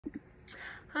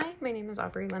Hi, my name is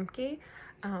Aubrey Lemke.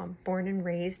 Born and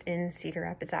raised in Cedar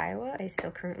Rapids, Iowa. I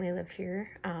still currently live here.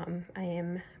 I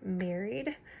am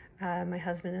married. My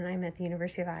husband and I met at the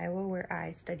University of Iowa, where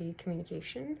I studied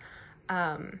communication.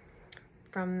 From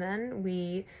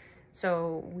then,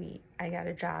 I got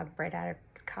a job right out of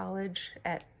college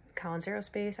at Collins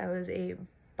Aerospace. I was a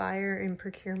buyer in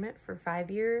procurement for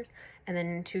 5 years, and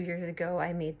then 2 years ago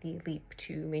I made the leap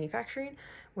to manufacturing,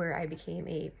 where I became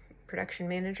a production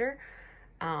manager.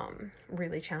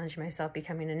 Really challenging myself,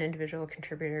 becoming an individual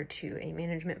contributor to a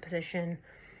management position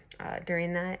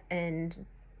during that. And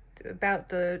about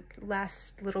the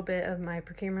last little bit of my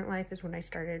procurement life is when I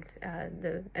started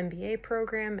the MBA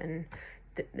program, and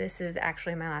this is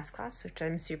actually my last class, which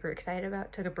I'm super excited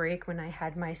about. Took a break when I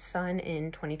had my son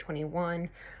in 2021.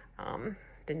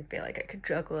 Didn't feel like I could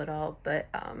juggle it all, but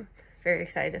very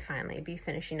excited to finally be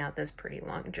finishing out this pretty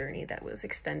long journey that was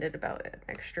extended about an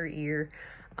extra year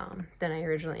than I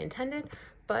originally intended,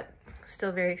 but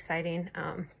still very exciting.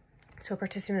 So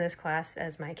participating in this class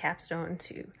as my capstone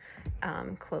to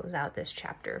close out this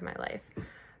chapter of my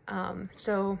life.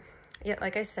 So yeah,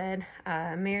 like I said,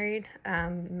 married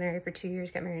for 2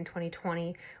 years, got married in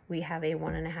 2020. We have a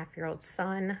 1.5-year-old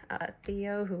son,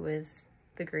 Theo, who is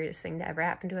the greatest thing to ever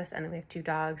happen to us. And then we have 2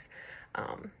 dogs,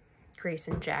 Grace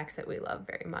and Jax, that we love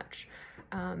very much.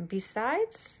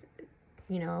 Besides,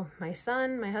 you know, my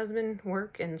son, my husband,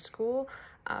 work, and school,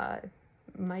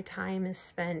 my time is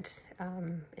spent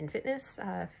in fitness.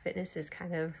 Fitness is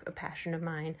kind of a passion of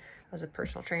mine. I was a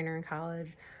personal trainer in college.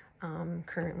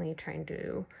 Currently trying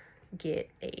to get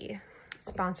a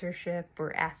sponsorship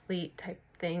or athlete type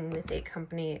thing with a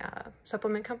company,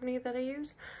 supplement company that I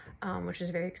use, which is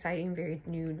very exciting, very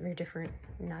new, very different,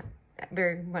 not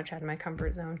very much out of my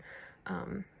comfort zone.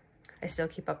 I still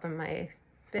keep up on my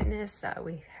fitness.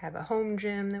 We have a home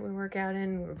gym that we work out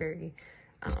in. We're very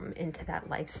into that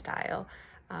lifestyle,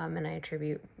 and I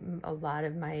attribute a lot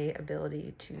of my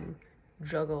ability to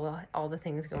juggle all the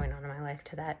things going on in my life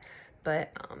to that.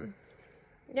 But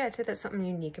yeah, I'd say that's something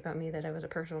unique about me, that I was a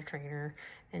personal trainer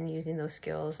and using those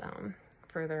skills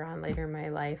further on later in my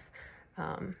life.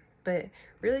 But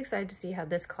really excited to see how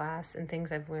this class and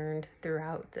things I've learned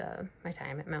throughout my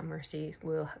time at Mount Mercy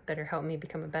will better help me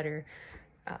become a better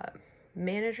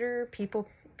manager, people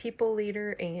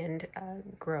leader, and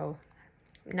grow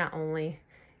not only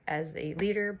as a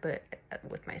leader, but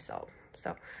with myself.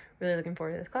 So really looking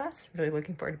forward to this class, really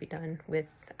looking forward to be done with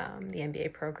the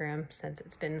MBA program, since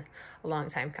it's been a long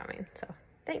time coming. So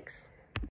thanks.